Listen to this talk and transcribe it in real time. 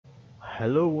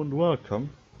Hello and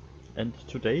welcome, and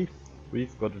today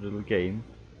we've got a little game.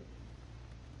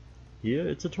 Here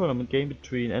it's a tournament game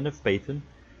between NF Baton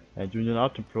and Union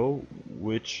Artempro,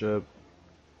 which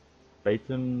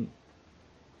Baton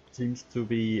seems to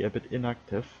be a bit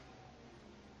inactive.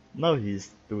 Now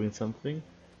he's doing something.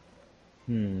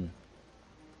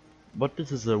 But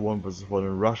this is a 1 vs 1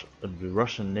 in the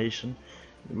Russian nation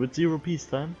with 0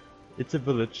 peacetime. It's a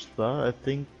village star. I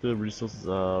think the resources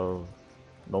are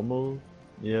normal.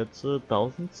 Yeah, it's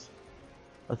thousands,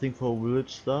 I think, for a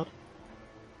village start.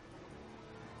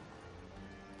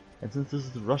 And since this is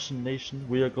the Russian nation,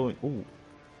 we are going... Oh,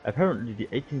 apparently the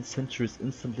 18th century is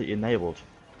instantly enabled.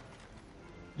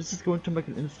 This is going to make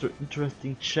an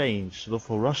interesting change, though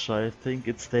for Russia I think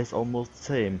it stays almost the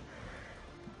same.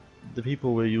 The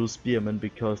people will use spearmen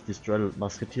because the straddled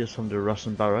musketeers from the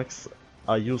Russian barracks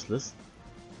are useless.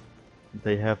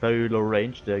 They have very low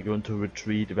range. They are going to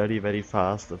retreat very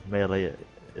fast if melee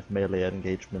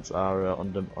engagements are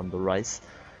on the rise.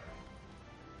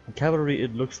 In cavalry,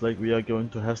 it looks like we are going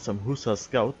to have some Hussar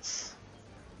scouts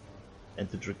and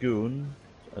the dragoon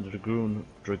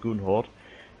horde.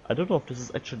 I don't know if this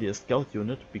is actually a scout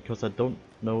unit because I don't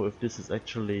know if this is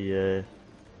actually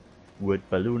with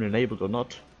balloon enabled or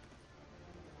not.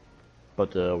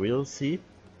 But we'll see.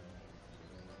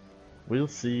 We'll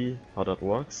see how that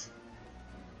works.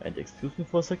 And excuse me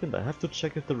for a second, I have to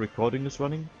check if the recording is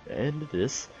running, and it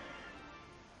is.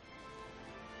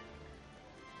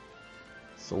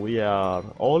 So we are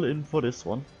all in for this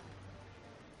one.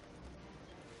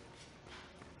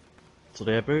 So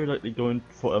they are very likely going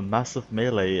for a massive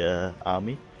melee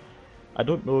army. I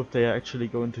don't know if they are actually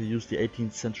going to use the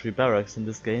 18th century barracks in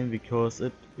this game, because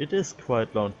it is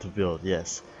quite long to build,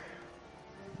 yes.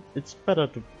 It's better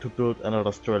to build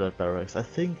another straddled barracks. I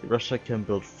think Russia can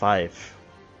build 5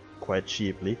 quite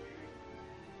cheaply.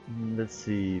 Let's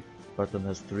see, Baton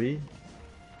has 3.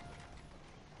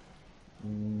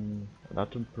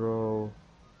 Artempro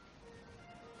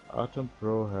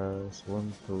has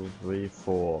 1, 2, 3,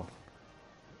 4.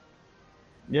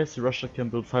 Yes, Russia can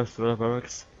build 5 straddled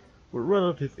barracks with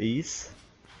relative ease.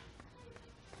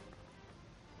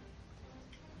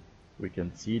 We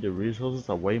can see the resources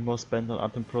are way more spent on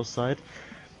Artempro's side.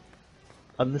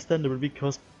 Understandable,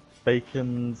 because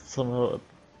Baton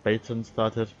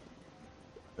started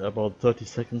about 30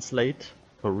 seconds late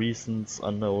for reasons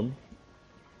unknown.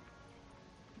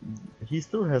 He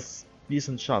still has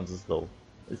decent chances though.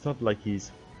 It's not like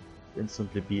he's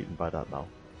instantly beaten by that now.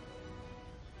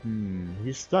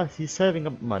 He's saving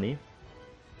up money.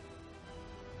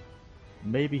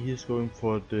 Maybe he's going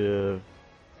for the...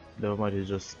 Never mind, he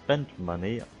just spent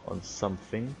money on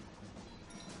something.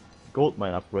 Gold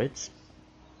mine upgrades.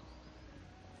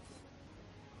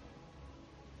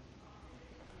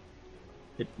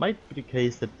 It might be the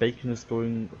case that Baton is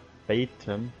going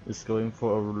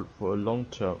for a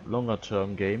longer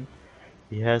term game.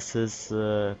 He has his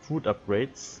food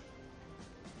upgrades.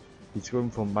 He's going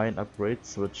for mine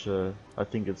upgrades, which I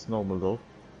think it's normal though.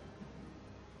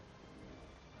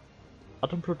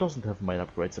 Artempro doesn't have mine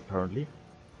upgrades apparently.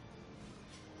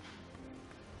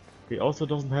 He also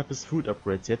doesn't have his food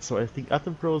upgrades yet, so I think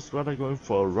Artempro is rather going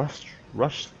for a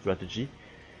rush strategy,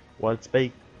 whilst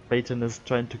Baton is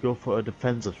trying to go for a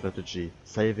defensive strategy,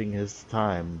 saving his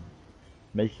time,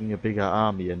 making a bigger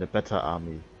army and a better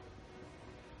army,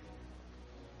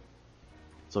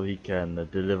 so he can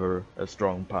deliver a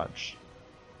strong punch.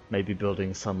 Maybe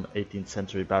building some 18th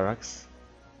century barracks.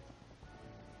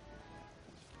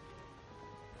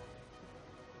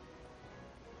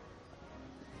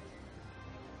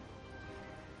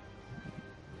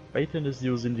 Baton is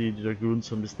using the dragoons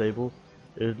from the stable.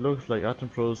 It looks like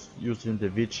Artempro is using the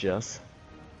Vichias.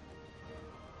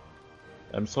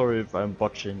 I'm sorry if I'm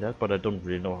botching that, but I don't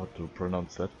really know how to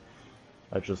pronounce that.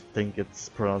 I just think it's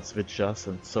pronounced Vichias,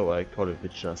 and so I call it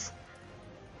Vichias.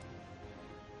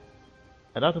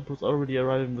 And Artempro is already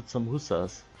arriving with some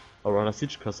Hussars, or rather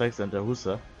siege Cossacks and a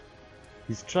Hussar.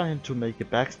 He's trying to make a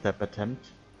backstab attempt,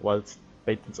 whilst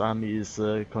Baton's army is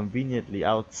conveniently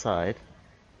outside.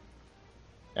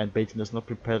 And Baton is not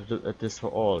prepared at this for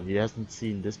all. He hasn't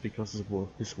seen this because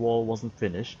his wall wasn't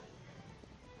finished.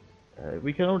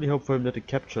 We can only hope for him that the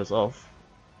capture is off.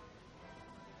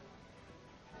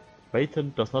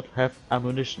 Baton does not have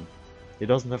ammunition. He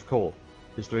doesn't have coal.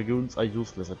 His dragoons are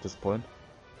useless at this point.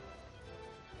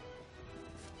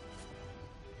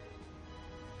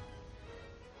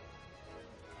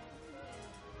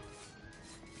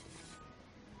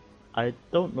 I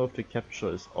don't know if the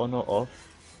capture is on or off.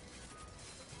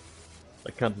 I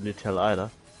can't really tell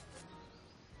either.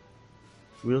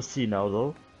 We'll see now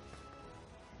though.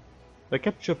 The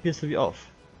capture appears to be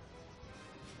off.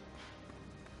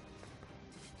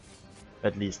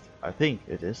 At least, I think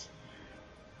it is.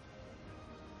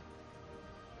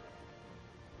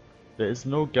 There is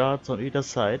no guards on either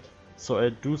side, so I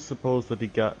do suppose that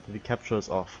the capture is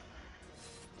off.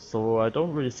 So I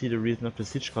don't really see the reason of the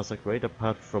siege Cossack raid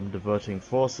apart from diverting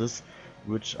forces,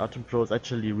 which Artempro is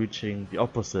actually reaching the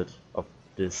opposite of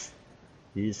this.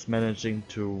 He is managing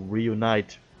to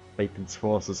reunite Baton's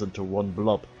forces into one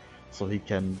blob, so he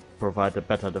can provide a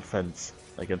better defense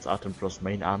against Artempro's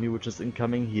main army, which is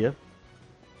incoming here.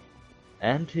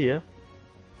 And here,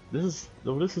 this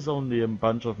is only a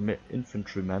bunch of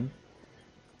infantrymen.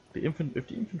 If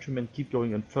the infantrymen keep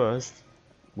going in first,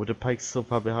 with the pikes so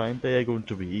far behind, they are going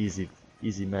to be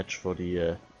easy match for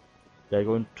the. They are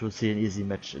going to see an easy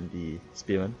match in the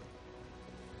spearmen.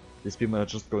 The spearmen are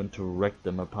just going to wreck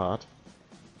them apart.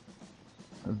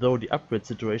 Though the upgrade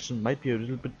situation might be a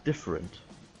little bit different.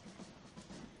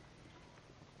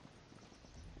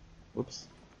 Oops.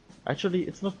 Actually,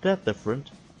 it's not that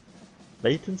different.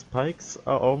 Baton's pikes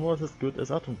are almost as good as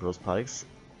Artempro's pikes.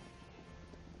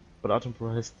 But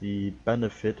Artempro has the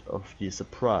benefit of the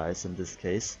surprise in this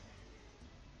case.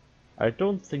 I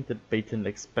don't think that Baton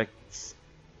expects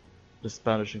the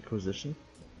Spanish Inquisition,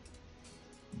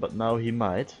 but now he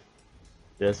might.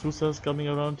 There's Hussars coming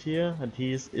around here, and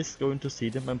he is going to see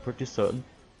them, I'm pretty certain.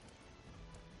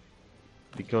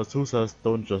 Because Hussars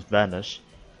don't just vanish.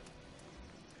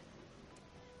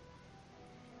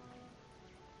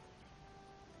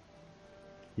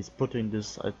 He's putting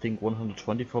this, I think,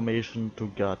 120 formation to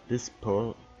guard this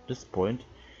point,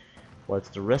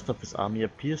 whilst the rest of his army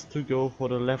appears to go for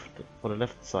the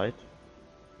left side.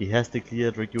 He has the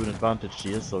clear Dragoon advantage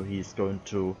here, so he's going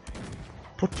to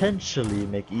potentially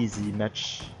make easy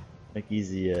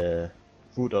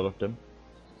food out of them.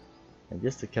 And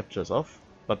yes, the capture is off,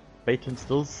 but Baton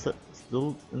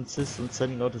still insists on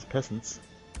sending out his peasants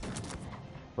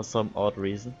for some odd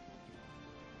reason.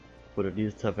 Would at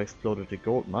least have exploded the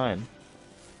gold mine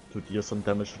to deal some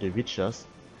damage to the Vichas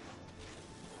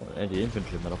and the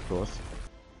infantrymen, of course.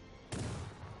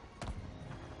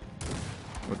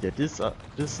 Okay,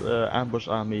 this ambush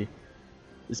army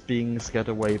is being scared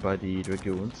away by the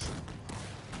dragoons.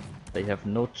 They have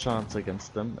no chance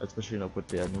against them, especially not with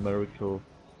their numerical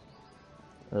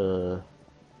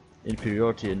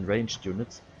inferiority in ranged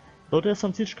units. Though there are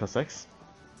some siege Cossacks,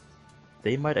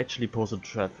 they might actually pose a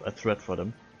threat for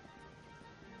them.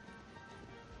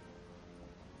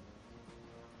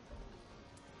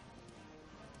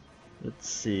 Let's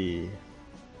see.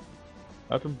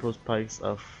 Artempro's pikes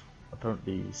are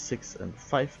apparently 6 and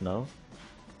 5 now.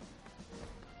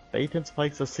 Baton's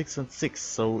pikes are 6 and 6,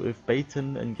 so if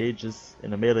Baton engages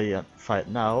in a melee fight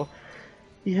now,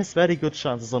 he has very good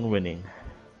chances on winning.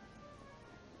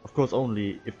 Of course,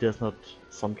 only if there's not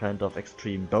some kind of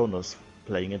extreme bonus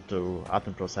playing into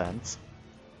Artempro's hands.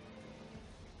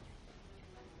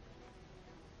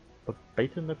 But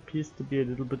Baton appears to be a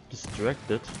little bit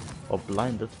distracted or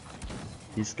blinded.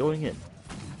 He's going in.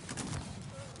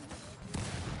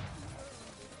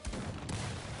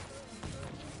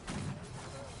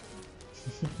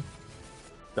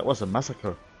 That was a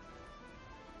massacre.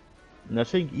 And I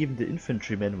think even the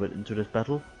infantrymen went into this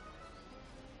battle.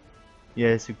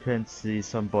 Yes, you can see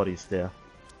some bodies there.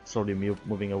 Slowly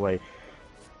moving away.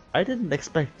 I didn't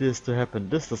expect this to happen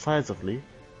this decisively,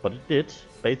 but it did.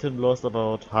 Baton lost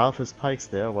about half his pikes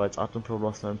there, whilst Artempro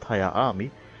lost an entire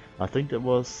army. I think there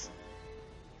was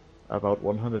about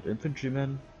 100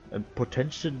 infantrymen and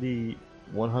potentially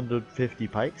 150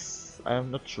 pikes. I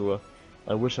am not sure.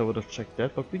 I wish I would have checked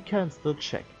that, but we can still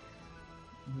check.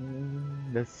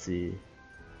 Let's see.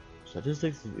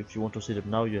 Statistics, if you want to see them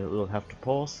now, you will have to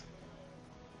pause.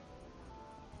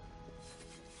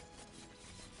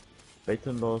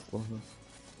 Baton lost 100.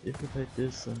 If we take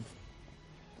this and...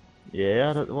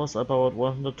 yeah, that was about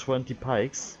 120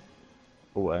 pikes.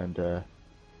 Oh, and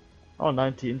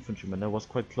 90 infantrymen, that was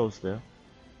quite close there.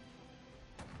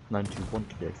 91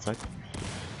 to be exact.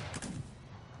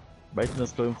 Baton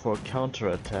is going for a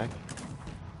counter-attack.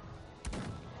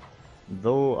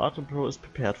 Though Artempro is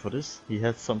prepared for this, he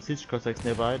has some siege Cossacks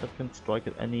nearby that can strike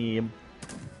at any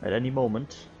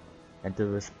moment, and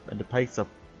the pikes of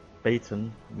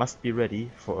Baton must be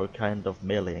ready for a kind of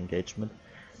melee engagement,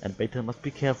 and Baton must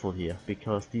be careful here,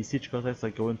 because these siege Cossacks are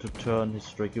going to turn his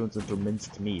dragoons into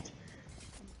minced meat.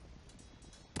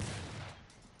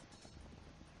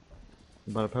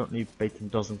 But apparently Baton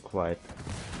doesn't quite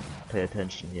pay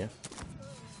attention here.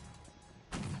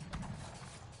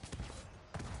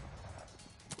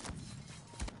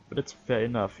 But it's fair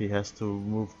enough, he has to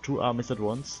move 2 armies at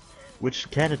once,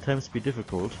 which can at times be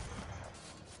difficult.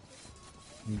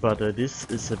 But this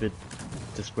is a bit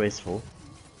disgraceful.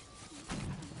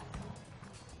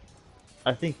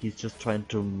 I think he's just trying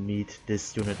to meet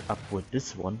this unit up with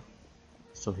this one,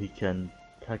 so he can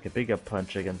pack a bigger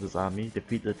punch against his army,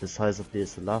 defeat it the size of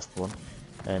this last one,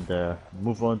 and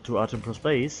move on to Artempro's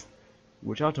base,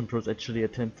 which Artempro is actually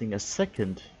attempting a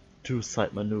second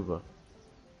two-side maneuver.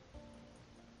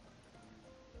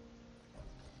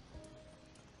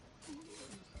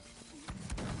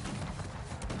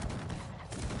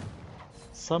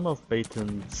 Some of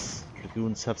Baton's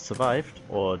dragoons have survived,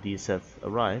 or these have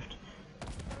arrived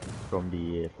from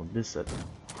this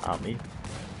army.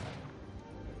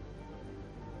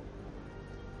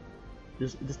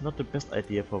 It is not the best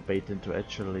idea for Baton to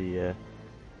actually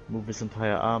move his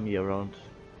entire army around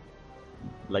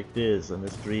like this in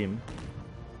his dream,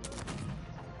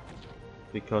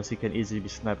 because he can easily be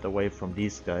sniped away from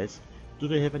these guys. Do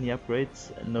they have any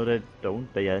upgrades? No, they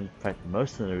don't. They are in fact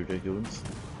mercenary dragoons,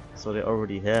 so they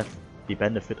already have the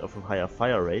benefit of a higher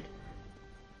fire rate.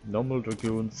 Normal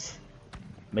dragoons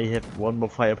may have one more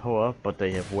firepower, but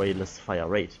they have way less fire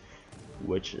rate,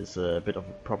 which is a bit of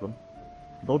a problem.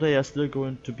 Though they are still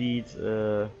going to beat,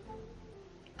 to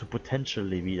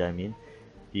potentially beat, I mean,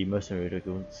 the mercenary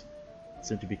dragoons,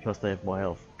 simply because they have more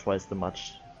health, twice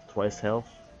health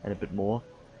and a bit more.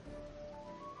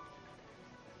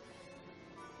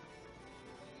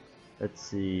 Let's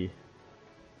see.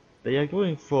 They are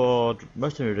going for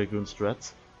mercenary dragoon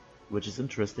strats, which is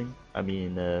interesting. I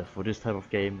mean, for this type of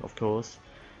game, of course,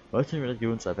 mercenary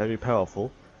dragoons are very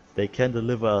powerful. They can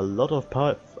deliver a lot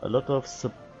of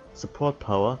support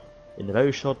power in a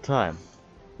very short time,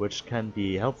 which can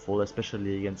be helpful,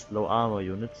 especially against low armor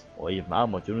units or even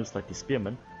armored units like the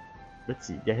spearmen. Let's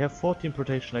see, they have 14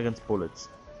 protection against bullets.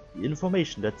 The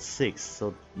information, that's 6,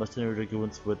 so mercenary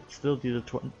dragoons would still deal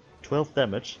 12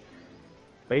 damage.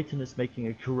 Baton is making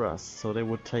a cuirass, so they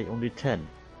would take only 10.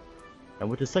 And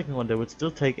with the second one they would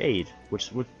still take 8,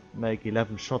 which would make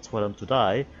 11 shots for them to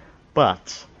die,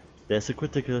 but there's a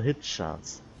critical hit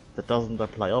chance. That doesn't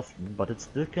apply often, but it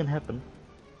still can happen.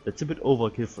 It's a bit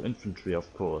overkill for infantry,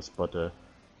 of course, but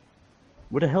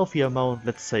with a healthy amount,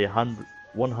 let's say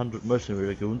 100 mercenary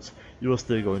dragoons, you are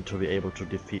still going to be able to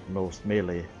defeat most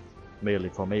melee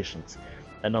formations.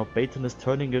 And now Baton is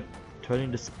turning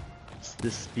this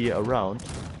spear around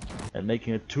and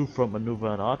making a two-front maneuver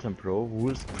on Artempro, who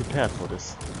is prepared for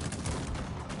this.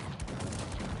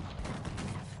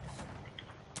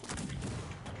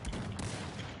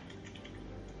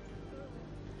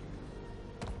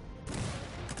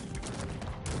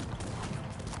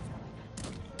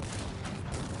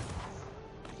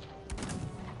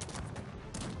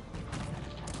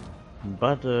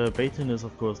 But Baton is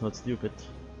of course not stupid.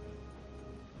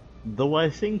 Though I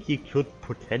think he could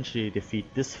potentially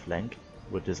defeat this flank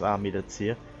with this army that's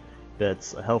here.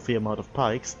 That's a healthy amount of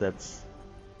pikes. That's...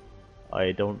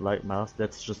 I don't like math.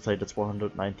 Let's just say that's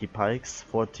 190 pikes,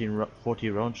 40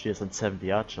 round shears and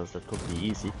 70 archers. That could be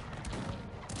easy.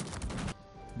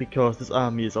 Because this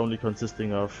army is only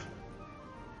consisting of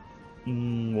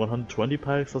 120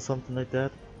 pikes or something like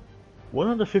that.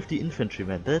 150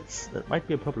 infantrymen. That might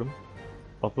be a problem.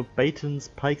 But with Baton's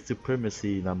pike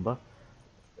supremacy number,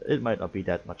 it might not be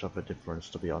that much of a difference,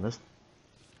 to be honest.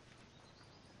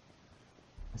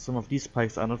 Some of these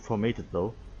pikes are not formatted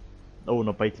though. Oh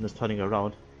no, Baton is turning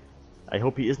around. I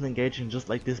hope he isn't engaging just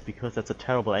like this, because that's a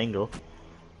terrible angle.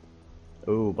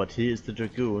 Oh, but here is the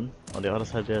Dragoon. On the other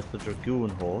side there's the Dragoon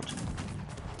Horde,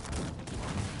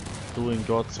 doing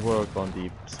God's work on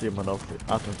the spearman of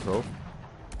Artempro,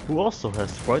 who also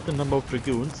has quite a number of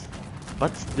Dragoons,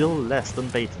 but still less than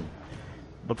Baton.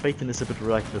 But Baton is a bit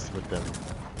reckless with them.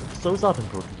 So is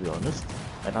Artempro, to be honest,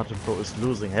 and Artempro is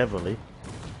losing heavily,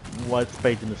 whilst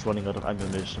Baton is running out of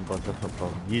ammunition, but that's no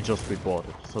problem. He just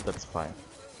reported, so that's fine.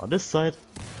 On this side,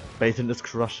 Baton is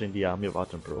crushing the army of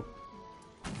Artempro,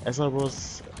 as I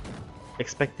was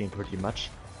expecting pretty much,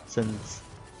 since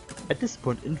at this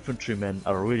point infantrymen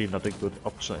are really not a good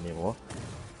option anymore.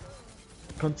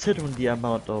 Considering the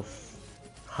amount of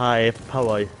high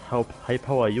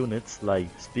power units like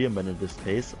spearmen in this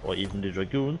case, or even the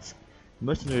dragoons,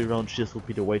 mercenary round shears would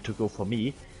be the way to go for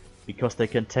me, because they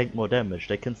can tank more damage,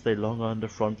 they can stay longer on the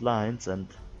front lines and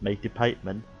make the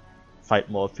pikemen fight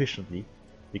more efficiently,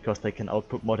 because they can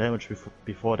output more damage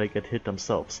before they get hit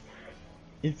themselves.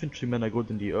 Infantrymen are good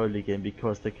in the early game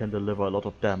because they can deliver a lot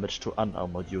of damage to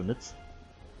unarmored units.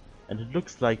 And it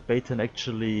looks like Baton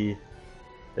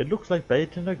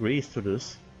agrees to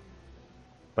this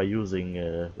by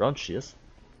using round shears.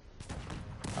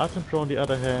 Artempro on the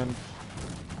other hand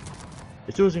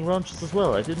is using round shears as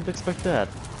well. I didn't expect that.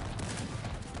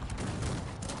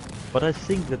 But I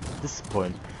think that at this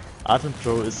point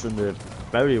Artempro is in a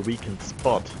very weakened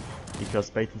spot,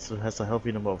 because Baton still has a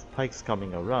healthy number of pikes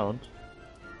coming around.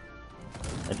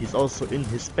 And he's also in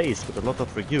his base with a lot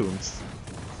of dragoons,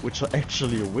 which are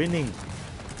actually winning.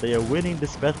 They are winning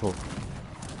this battle,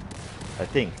 I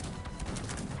think.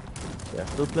 They have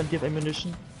still plenty of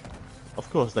ammunition. Of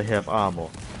course they have armor.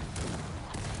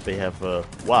 They have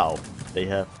wow. They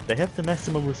have the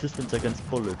maximum resistance against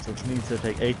bullets, which means they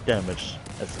take 8 damage,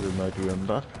 as you might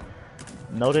remember.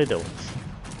 No, they don't.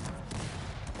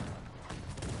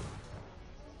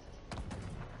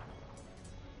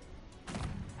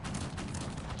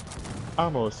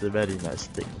 Armor is a very nice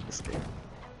thing in this game.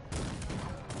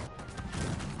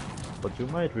 But you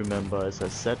might remember, as I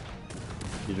said,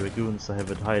 the dragoons have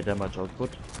a high damage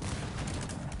output,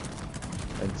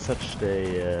 and such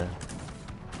they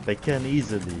can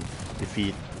easily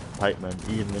defeat pikemen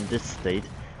even in this state,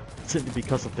 simply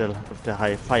because of their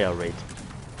high fire rate,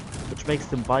 which makes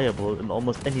them viable in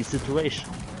almost any situation,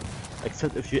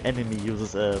 except if your enemy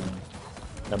uses a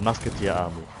musketeer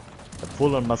army. A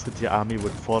full-on musketeer army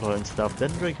with fodder and stuff,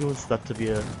 then dragoons start to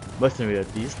be mercenary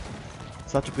at least,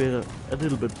 start to be a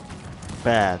little bit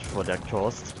bad for their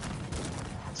cost,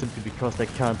 simply because they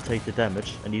can't take the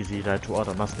damage and easily die to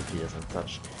other musketeers and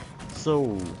such.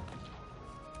 So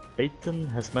Baton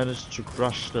has managed to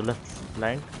crush the left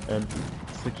flank and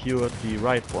secured the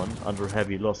right one under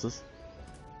heavy losses.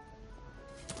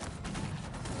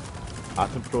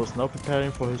 Artempro is now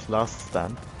preparing for his last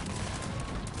stand.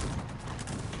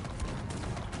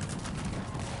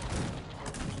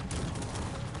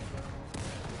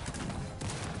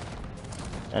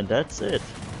 And that's it.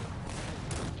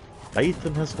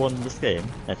 Baton has won this game,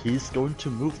 and he's going to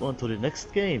move on to the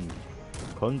next game.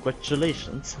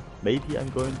 Congratulations. Maybe I'm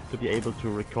going to be able to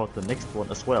record the next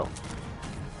one as well.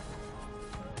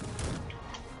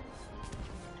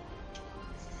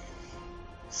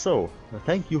 So,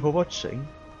 thank you for watching.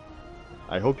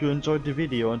 I hope you enjoyed the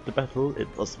video and the battle. It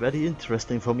was very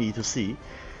interesting for me to see.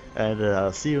 And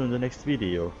I'll see you in the next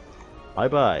video. Bye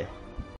bye.